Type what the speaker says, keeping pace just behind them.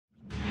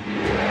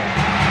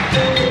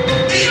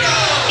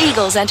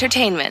Eagles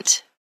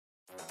Entertainment.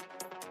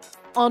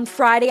 On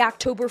Friday,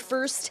 October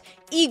 1st,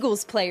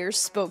 Eagles players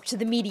spoke to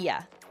the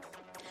media.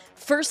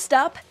 First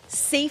up,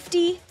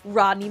 safety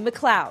Rodney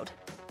McLeod.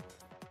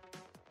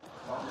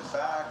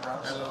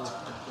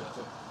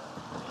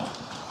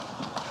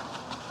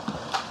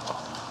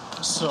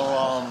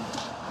 So,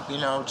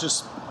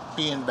 just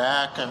being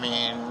back,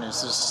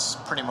 is this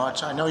pretty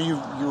much, I know you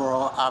were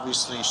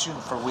obviously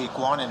shooting for week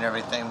one and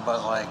everything, but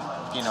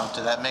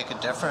did that make a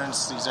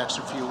difference these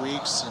extra few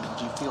weeks, and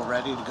do you feel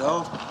ready to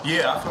go?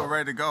 Yeah, I feel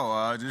ready to go.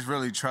 I just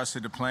really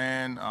trusted the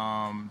plan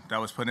that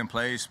was put in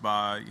place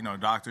by,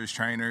 doctors,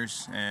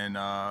 trainers, and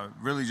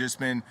really just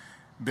been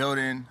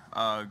building,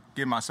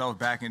 getting myself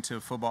back into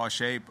football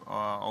shape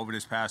over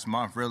this past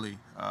month, really.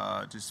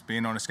 Just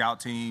being on the scout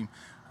team,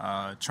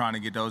 trying to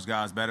get those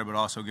guys better, but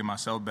also get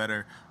myself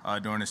better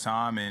during this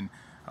time. And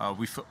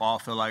we all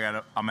feel like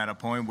I'm at a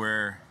point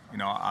where,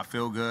 I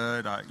feel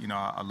good,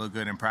 I look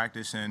good in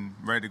practice and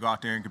ready to go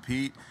out there and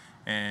compete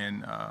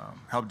and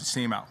help the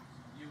team out.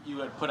 You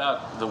had put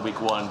out the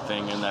week one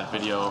thing in that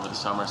video over the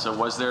summer. So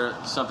was there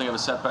something of a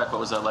setback?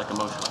 What was that like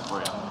emotionally for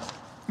you?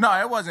 No,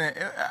 it wasn't.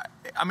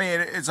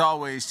 It's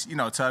always,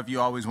 tough. You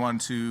always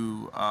want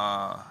to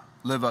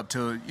live up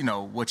to,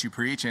 what you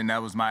preach, and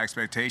that was my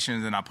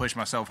expectations, and I pushed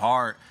myself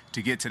hard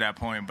to get to that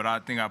point. But I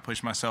think I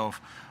pushed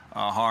myself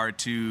hard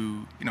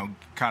to,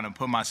 kind of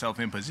put myself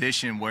in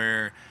position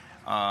where,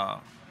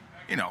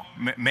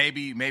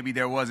 maybe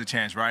there was a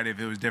chance, right, if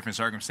it was different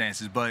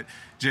circumstances. But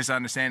just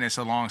understand it's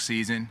a long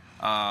season,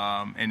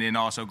 and then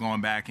also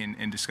going back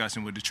and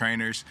discussing with the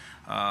trainers.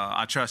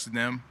 I trusted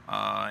them,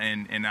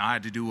 and I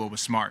had to do what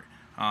was smart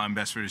and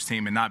best for this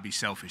team and not be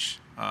selfish.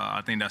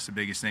 I think that's the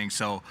biggest thing.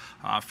 So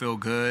I feel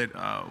good.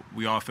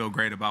 We all feel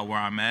great about where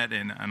I'm at,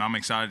 and I'm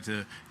excited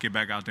to get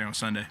back out there on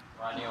Sunday.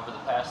 Rodney, over the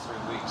past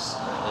 3 weeks,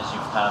 as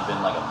you've kind of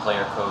been like a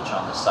player coach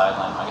on the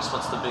sideline, I guess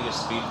what's the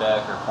biggest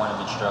feedback or point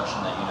of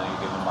instruction that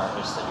you're giving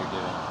Marcus, that you're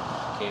giving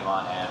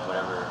Kayvon, and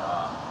whatever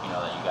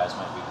that you guys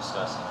might be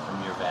discussing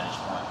from your vantage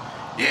point?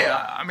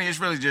 Yeah, it's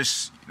really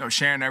just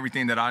sharing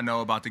everything that I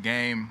know about the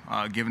game,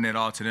 giving it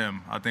all to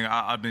them. I think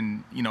I've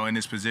been in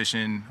this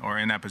position or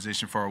in that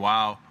position for a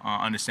while,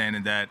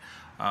 understanding that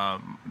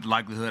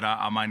likelihood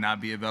I might not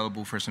be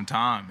available for some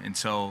time, and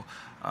so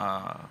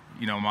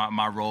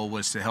my role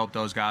was to help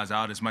those guys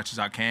out as much as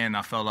I can.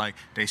 I felt like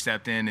they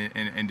stepped in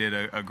and did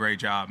a great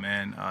job,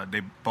 man.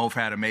 They both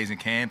had amazing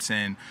camps,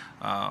 and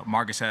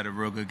Marcus had a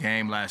real good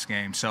game last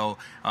game. So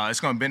it's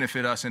going to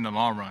benefit us in the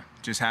long run,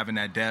 just having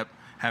that depth,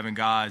 having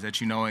guys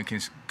that and can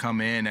come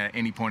in at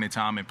any point in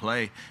time and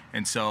play.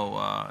 And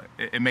so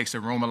it makes the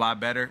room a lot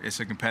better. It's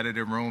a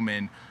competitive room,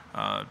 and,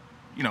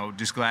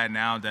 just glad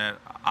now that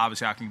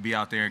obviously I can be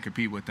out there and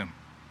compete with them.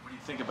 What do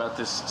you think about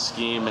this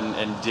scheme,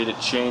 and did it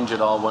change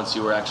at all once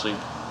you were actually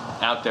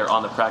out there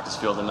on the practice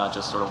field and not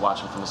just sort of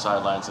watching from the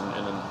sidelines and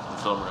in the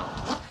film room?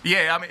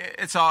 Yeah,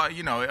 it's all,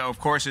 of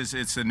course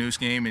it's a new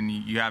scheme, and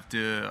you have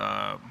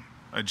to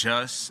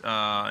adjust.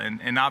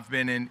 And I've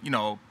been in,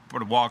 for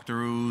the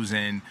walkthroughs,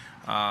 and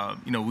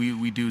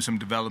we do some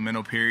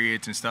developmental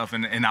periods and stuff,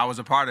 and I was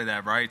a part of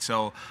that, right?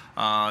 So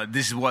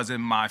this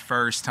wasn't my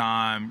first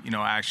time,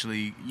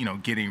 actually,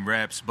 getting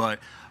reps, but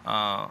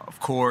of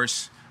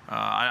course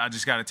I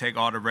just got to take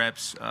all the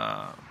reps,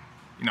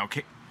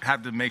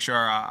 have to make sure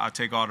I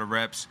take all the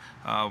reps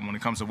when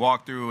it comes to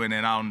walkthrough, and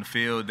then out on the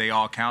field, they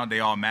all count, they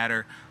all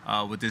matter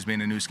with this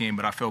being a new scheme,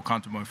 but I feel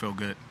comfortable and feel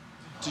good.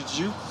 Did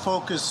you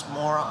focus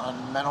more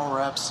on mental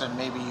reps than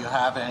maybe you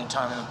have at any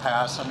time in the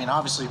past?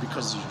 Obviously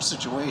because of your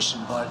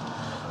situation, but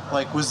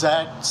was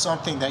that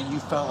something that you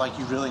felt like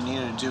you really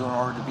needed to do in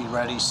order to be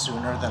ready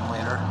sooner than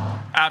later?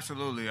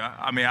 Absolutely.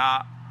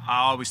 I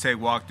always take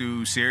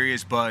walkthrough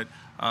serious, but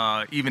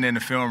even in the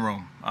film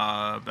room,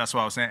 that's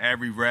what I was saying.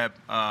 Every rep,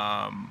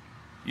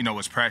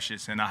 was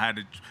precious, and I had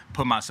to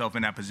put myself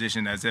in that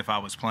position as if I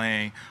was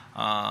playing,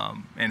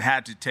 and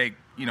had to take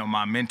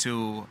my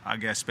mental,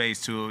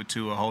 space to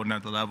a whole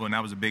nother level, and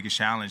that was the biggest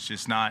challenge,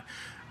 just not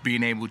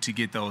being able to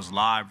get those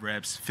live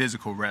reps,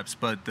 physical reps,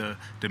 but the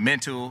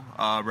mental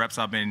reps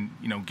I've been,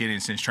 getting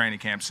since training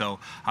camp. So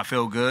I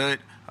feel good,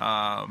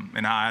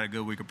 and I had a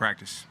good week of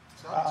practice.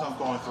 Tough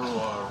going through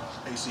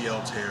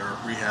ACL tear,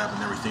 rehab,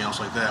 and everything else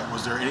like that.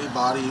 Was there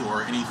anybody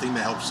or anything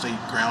that helped stay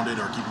grounded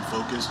or keep you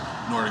focused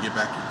in order to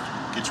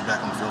get you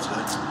back on the field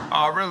today?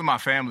 Really my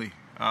family,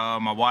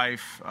 my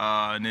wife,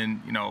 and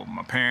then,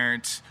 my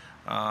parents,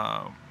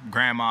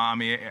 grandma,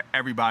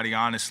 everybody,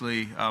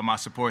 honestly, my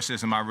support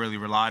system I really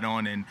relied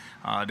on, and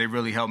they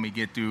really helped me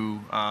get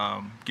through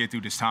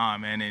this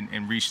time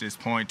and reach this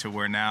point to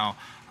where now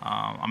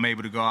I'm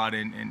able to go out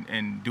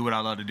and do what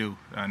I love to do,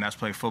 and that's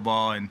play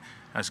football, and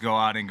that's go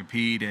out and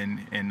compete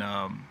and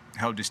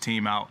help this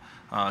team out.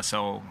 I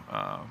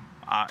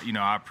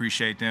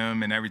appreciate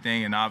them and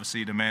everything, and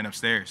obviously the man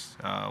upstairs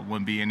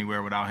wouldn't be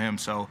anywhere without him.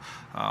 So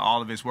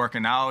all of it's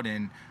working out,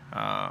 and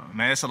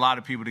it's a lot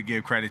of people to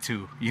give credit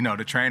to.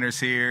 The trainers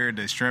here,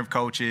 the strength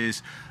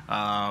coaches,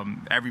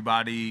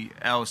 everybody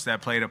else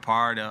that played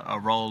a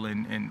role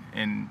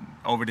in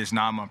over this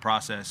 9-month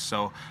process.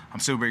 So I'm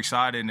super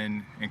excited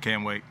and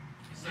can't wait.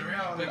 Is there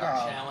a bigger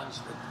challenge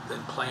than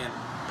playing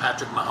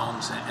Patrick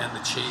Mahomes and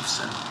the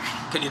Chiefs? And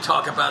can you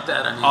talk about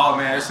that? I mean, oh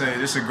man,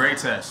 it's a great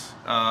test.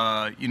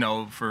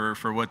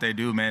 For what they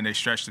do, man, they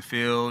stretch the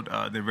field.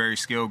 They're a very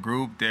skilled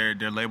group. They're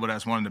labeled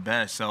as one of the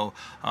best. So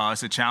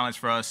it's a challenge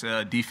for us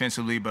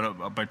defensively,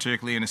 but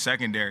particularly in the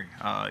secondary.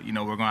 We're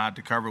going to have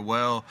to cover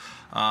well,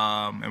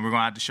 and we're going to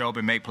have to show up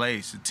and make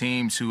plays. The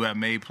teams who have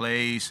made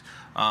plays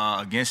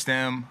against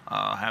them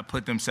have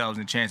put themselves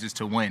in chances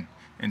to win.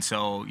 And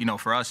so,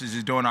 for us, it's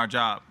just doing our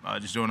job,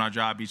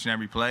 each and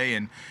every play.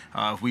 And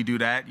if we do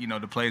that,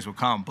 the plays will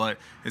come. But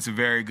it's a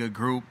very good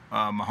group.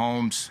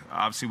 Mahomes,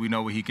 obviously, we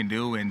know what he can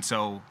do, and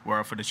so we're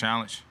up for the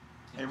challenge.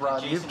 Hey,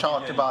 Rod, you've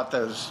talked about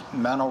those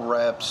mental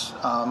reps.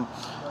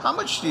 How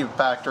much do you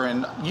factor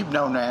in? You've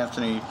known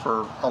Anthony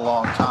for a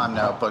long time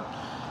now, but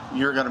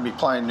you're going to be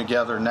playing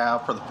together now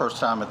for the first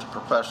time at the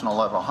professional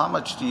level. How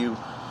much do you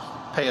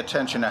pay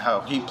attention to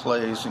how he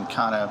plays and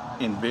kind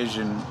of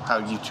envision how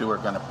you two are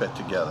going to fit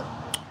together?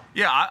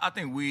 Yeah, I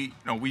think we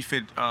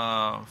fit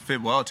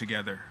well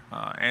together.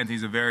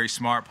 Anthony's a very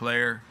smart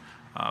player.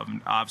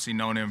 Obviously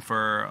known him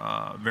for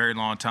a very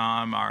long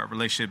time. Our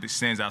relationship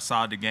extends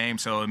outside the game,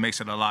 so it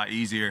makes it a lot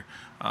easier.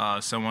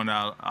 Someone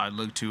I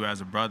look to as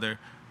a brother.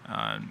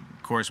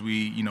 Of course,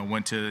 we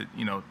went to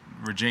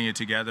Virginia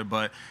together,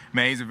 but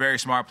man, he's a very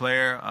smart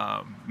player.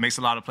 Makes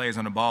a lot of plays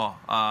on the ball,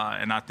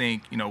 and I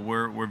think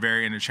we're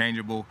very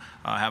interchangeable.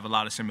 Have a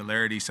lot of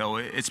similarities, so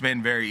it's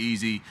been very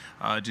easy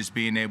just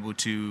being able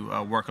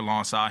to work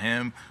alongside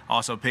him.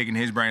 Also picking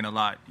his brain a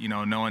lot,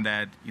 knowing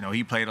that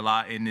he played a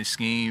lot in this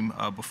scheme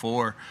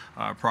before,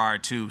 prior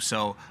to.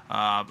 So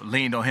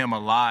leaned on him a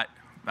lot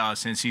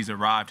since he's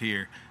arrived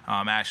here,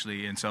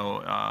 actually, and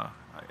so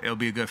it'll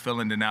be a good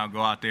feeling to now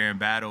go out there and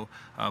battle,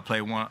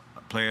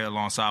 play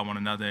alongside one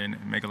another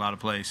and make a lot of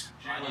plays.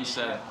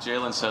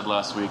 Jalen said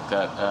last week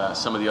that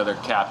some of the other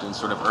captains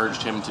sort of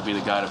urged him to be the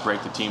guy to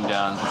break the team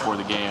down before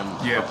the game,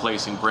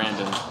 replacing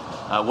Brandon.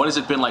 What has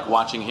it been like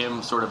watching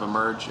him sort of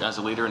emerge as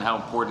a leader, and how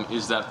important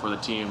is that for the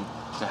team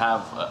to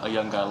have a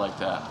young guy like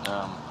that?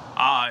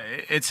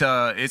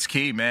 It's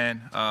key,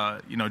 man.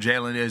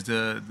 Jalen is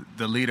the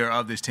leader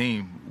of this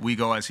team. We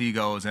go as he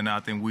goes, and I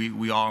think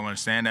we all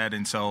understand that.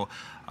 And so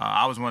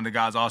I was one of the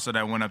guys also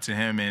that went up to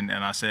him and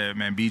I said,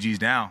 man, BG's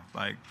down.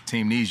 Like,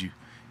 team needs you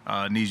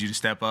to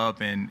step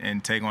up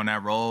and take on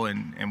that role,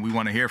 and we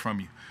want to hear from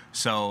you.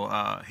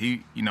 So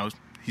he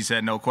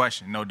said, no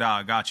question, no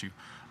doubt, I got you.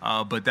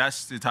 But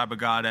that's the type of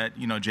guy that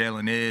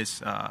Jalen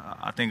is.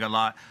 I think a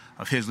lot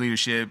of his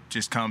leadership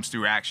just comes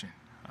through action.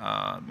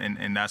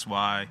 And that's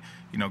why,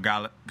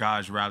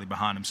 guys rally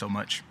behind him so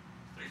much.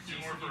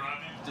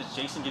 Does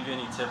Jason give you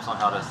any tips on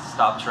how to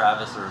stop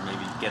Travis or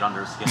maybe get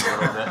under his skin a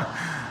little bit?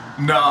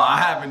 No, I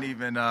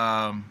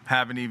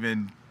haven't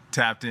even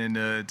tapped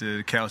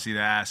into Kelsey to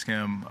ask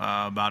him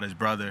about his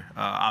brother.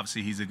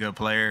 Obviously, he's a good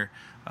player.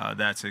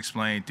 That's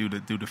explained through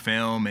the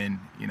film, and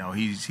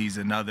he's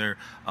another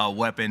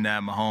weapon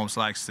that Mahomes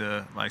likes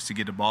to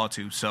get the ball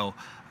to. So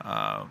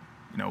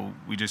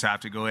we just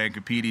have to go ahead and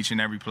compete each and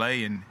every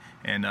play and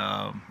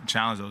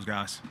challenge those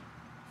guys.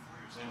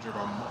 He was injured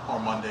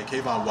on Monday.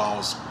 Kayvon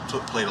Wallace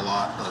played a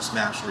lot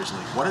snaps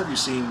recently. What have you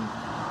seen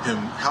him?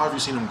 How have you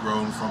seen him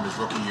grown from his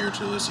rookie year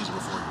to this season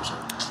before he was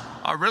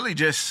hurt? Really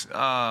just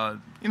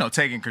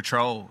taking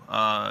control.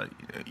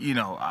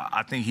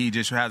 I think he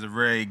just has a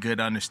very good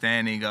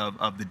understanding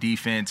of the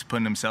defense,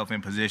 putting himself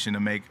in position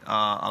to make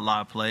a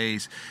lot of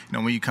plays.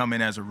 When you come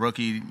in as a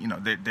rookie,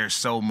 there's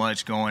so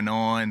much going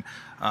on.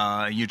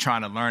 You're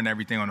trying to learn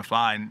everything on the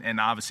fly, and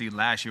obviously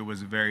last year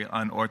was a very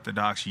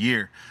unorthodox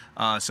year.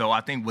 So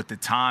I think with the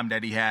time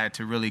that he had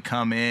to really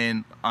come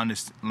in,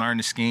 learn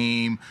the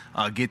scheme,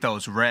 get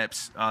those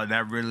reps,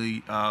 that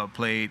really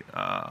played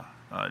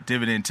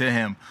dividend to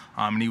him,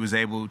 and he was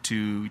able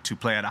to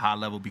play at a high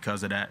level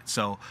because of that.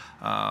 So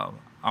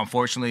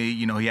unfortunately,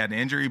 he had an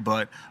injury,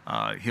 but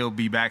he'll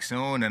be back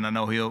soon, and I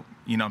know he'll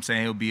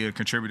be a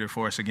contributor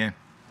for us again.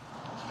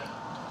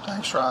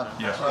 Thanks, Rod.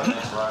 Yeah.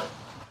 Thanks, Rod.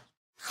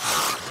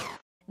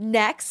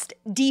 Next,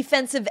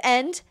 defensive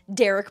end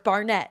Derek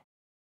Barnett.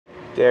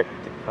 Derek,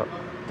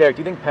 do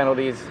you think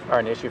penalties are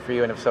an issue for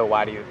you, and if so,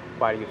 why do you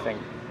think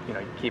you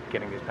keep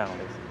getting these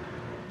penalties?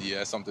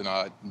 Yeah, it's something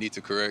I need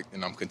to correct,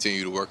 and I'm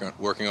continuing to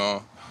working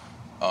on.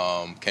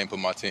 Can't put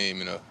my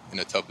team in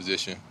a tough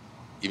position,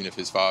 even if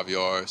it's 5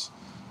 yards,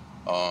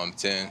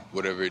 10,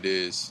 whatever it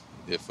is.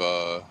 If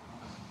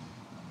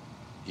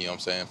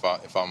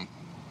if I'm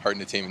hurting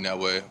the team in that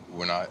way,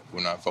 we're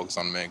not focused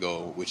on the main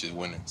goal, which is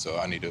winning. So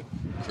I need to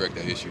correct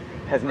that issue.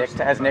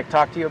 Has Nick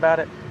talked to you about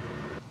it?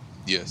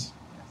 Yes.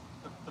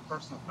 The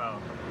personal foul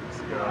a couple weeks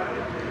ago,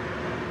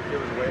 it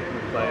was away from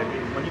the play. I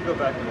mean, when you go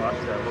back and watch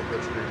that, what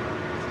goes through your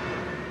mind?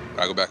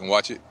 I go back and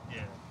watch it.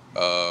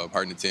 Yeah.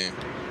 Hurting the team.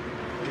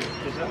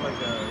 Is that like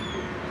a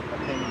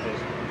thing that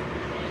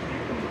you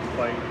can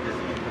fight your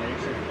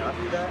inclination not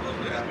to that? Or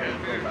how do you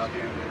feel about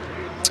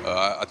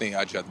that? I think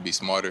I just have to be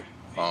smarter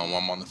when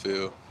I'm on the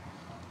field.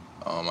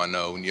 I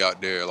know when you're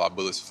out there, a lot of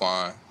bullets are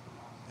flying,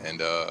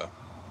 and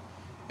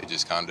it's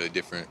just kind of a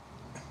different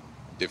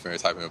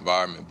type of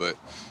environment. But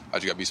I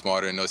just got to be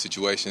smarter in those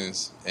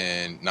situations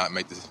and not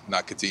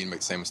continue to make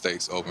the same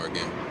mistakes over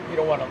again. You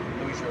don't want to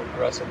lose your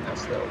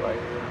aggressiveness, though, right?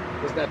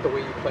 Isn't that the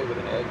way you play with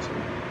an edge?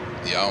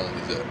 Yeah, I don't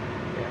lose that.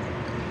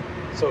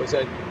 Yeah. So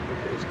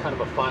there's kind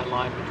of a fine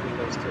line between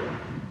those two?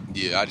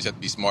 Yeah, I just have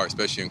to be smart,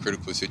 especially in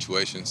critical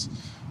situations.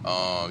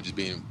 Just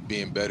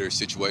being better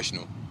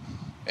situational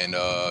and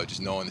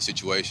just knowing the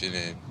situation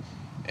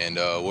and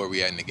where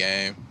we at in the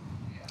game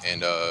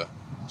and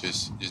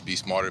just be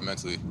smarter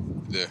mentally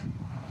there.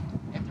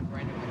 After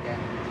Brandon went down,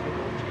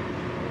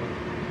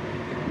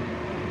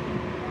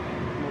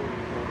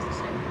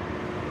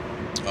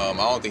 I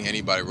don't think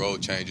anybody role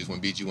changes when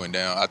BG went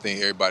down. I think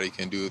everybody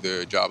can do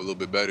their job a little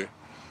bit better.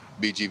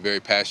 BG very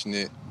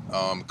passionate,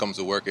 comes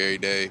to work every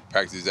day,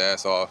 practices his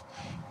ass off.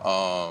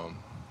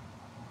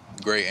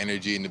 Great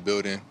energy in the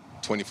building,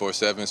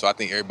 24/7. So I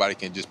think everybody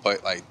can just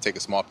take a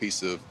small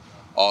piece of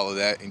all of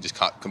that and just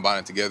combine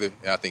it together.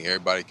 And I think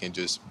everybody can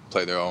just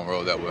play their own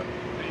role that way.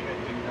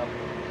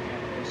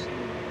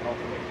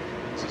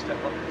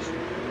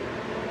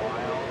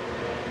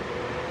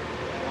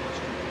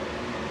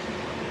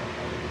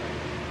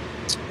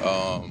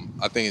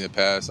 I think in the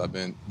past I've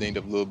been dinged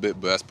up a little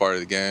bit, but that's part of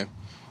the game.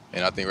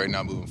 And I think right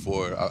now moving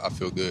forward, I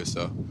feel good.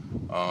 So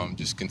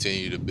just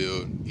continue to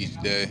build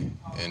each day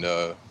and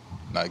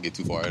not get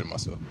too far ahead of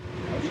myself.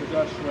 How's your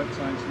Josh Sweat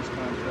signs his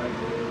contract?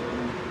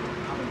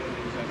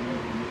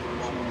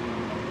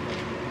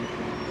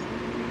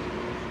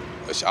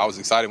 I was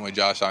excited when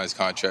Josh signed his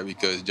contract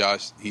because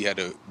Josh, he had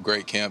a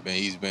great camp and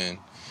he's been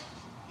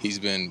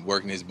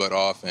working his butt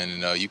off,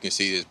 and you can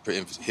see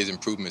his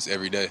improvements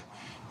every day.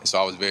 And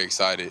so I was very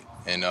excited.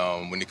 And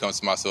when it comes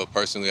to myself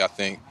personally, I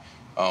think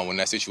when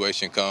that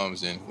situation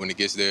comes and when it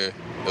gets there,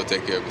 he'll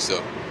take care of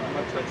himself.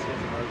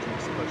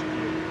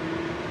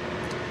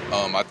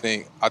 I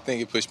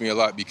think it pushed me a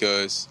lot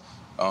because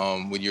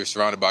when you're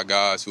surrounded by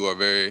guys who are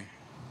very,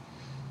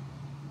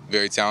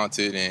 very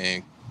talented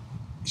and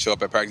show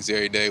up at practice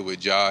every day with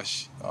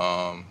Josh,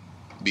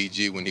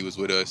 BG when he was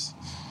with us,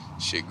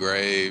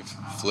 Grave,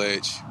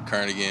 Fletch,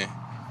 Kernigan,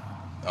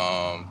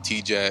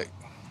 T-Jack,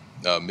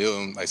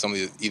 Milton, like some of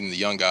even the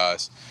young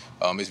guys.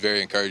 It's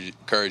very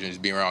encouraging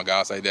just being around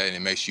guys like that, and it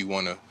makes you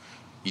want to,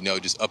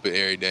 just up it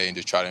every day and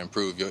just try to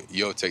improve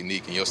your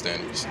technique and your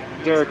standards.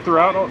 Derek,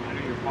 throughout all...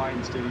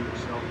 Is there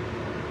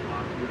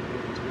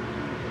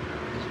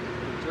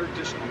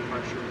additional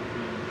pressure?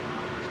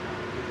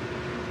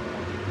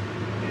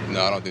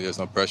 No, I don't think there's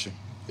no pressure.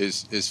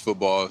 It's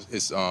football.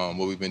 It's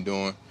what we've been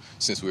doing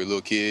since we were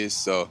little kids.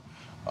 So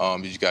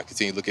you just got to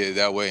continue to look at it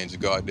that way and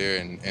just go out there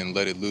and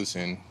let it loose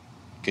and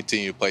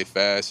continue to play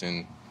fast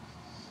and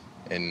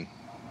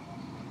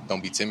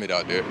don't be timid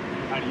out there.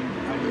 How do you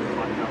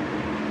find out?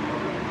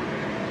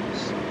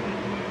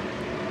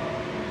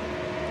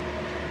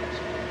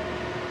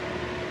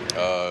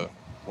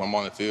 When I'm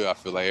on the field, I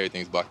feel like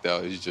everything's blocked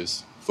out. It's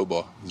just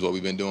football. It's what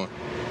we've been doing.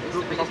 What's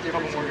the biggest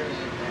difference in being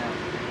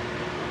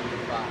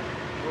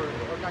or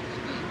not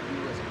just being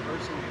you as a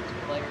person, as a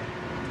player,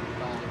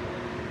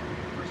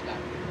 first guy?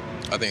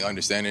 I think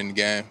understanding the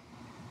game,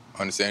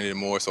 understanding it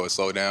more so it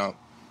slowed down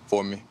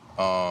for me.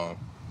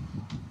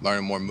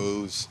 Learning more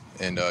moves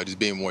and just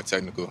being more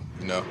technical,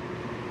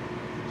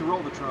 Through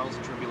all the trials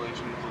and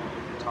tribulations of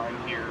your time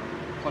here,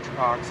 Fletcher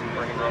Cox and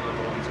Brandon Graham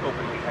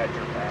openly had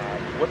your back.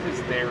 What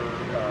has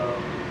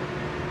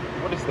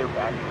their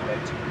backing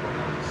led to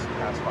over these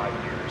past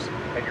 5 years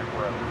and your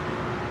growth?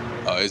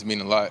 It's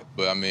mean a lot,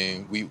 but I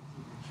mean, we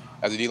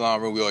as a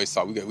D-line room, we always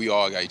talk. We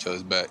all got each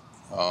other's back.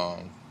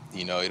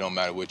 It don't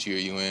matter what year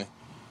you in,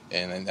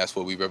 and that's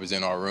what we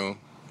represent our room.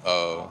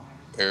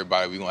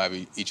 Everybody, we gonna have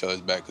each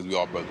other's back because we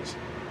all brothers.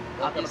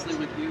 Obviously,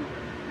 with you,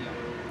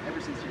 ever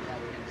since you're back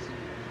in Tennessee,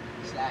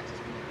 stats has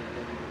been a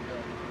bit of a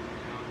build.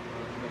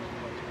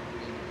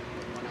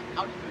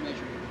 How do you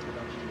measure your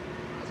production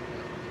as a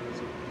player? Is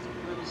it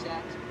really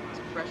stats? Is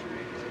it pressure?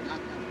 Is it not?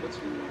 What's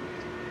in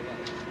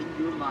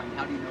your mind?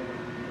 How do you know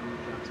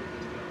what your job's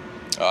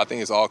is? I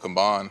think it's all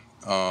combined.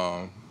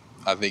 I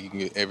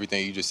think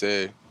everything you just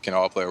said can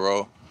all play a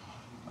role,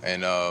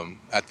 and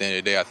at the end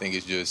of the day, I think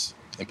it's just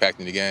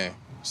impacting the game.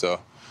 So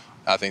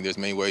I think there's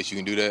many ways you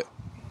can do that,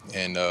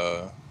 and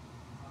but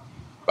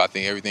I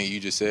think everything you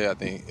just said, I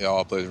think it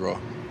all plays a role.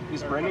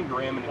 Is Brandon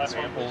Graham an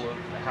example of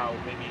how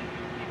maybe you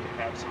can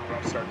have some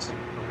rough starts in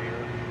your career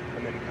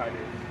and then kind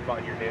of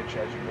find your niche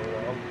as you go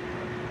along?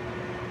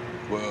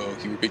 Well,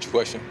 can you repeat your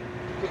question?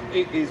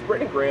 Is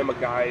Brandon Graham a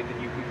guy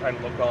that you can kind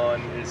of look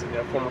on as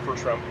a former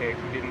first-round pick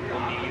who didn't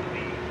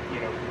immediately,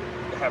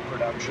 have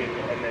production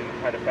and then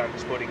kind of found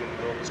his footing in the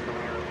middle of his career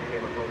and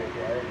became a pro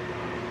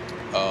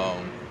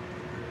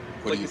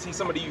player? Is he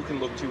somebody you can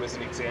look to as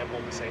an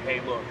example to say, hey,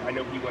 look, I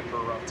know he went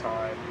through a rough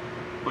time,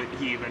 but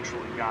he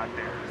eventually got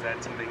there? Is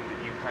that something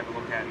that you kind of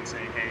look at and say,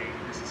 hey,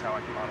 this is how I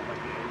can model my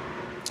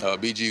game?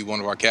 BG, one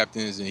of our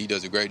captains, and he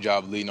does a great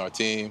job leading our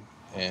team.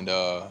 And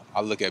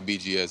I look at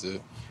BG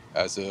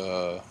as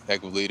a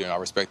heck of a leader, and I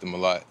respect him a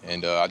lot.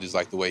 And I just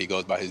like the way he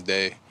goes by his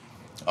day,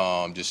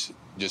 just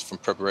from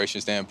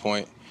preparation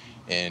standpoint,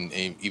 and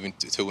even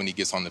to when he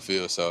gets on the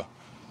field. So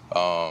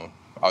I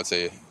would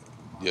say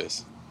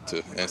yes to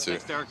answer.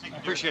 Thanks, Derek.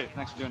 Appreciate it.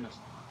 Thanks for doing this.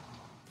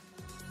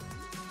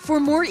 For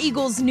more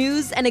Eagles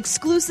news and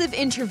exclusive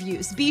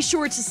interviews, be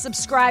sure to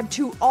subscribe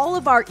to all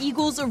of our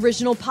Eagles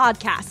original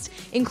podcasts,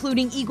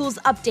 including Eagles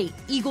Update,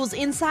 Eagles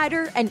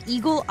Insider, and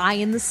Eagle Eye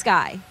in the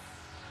Sky.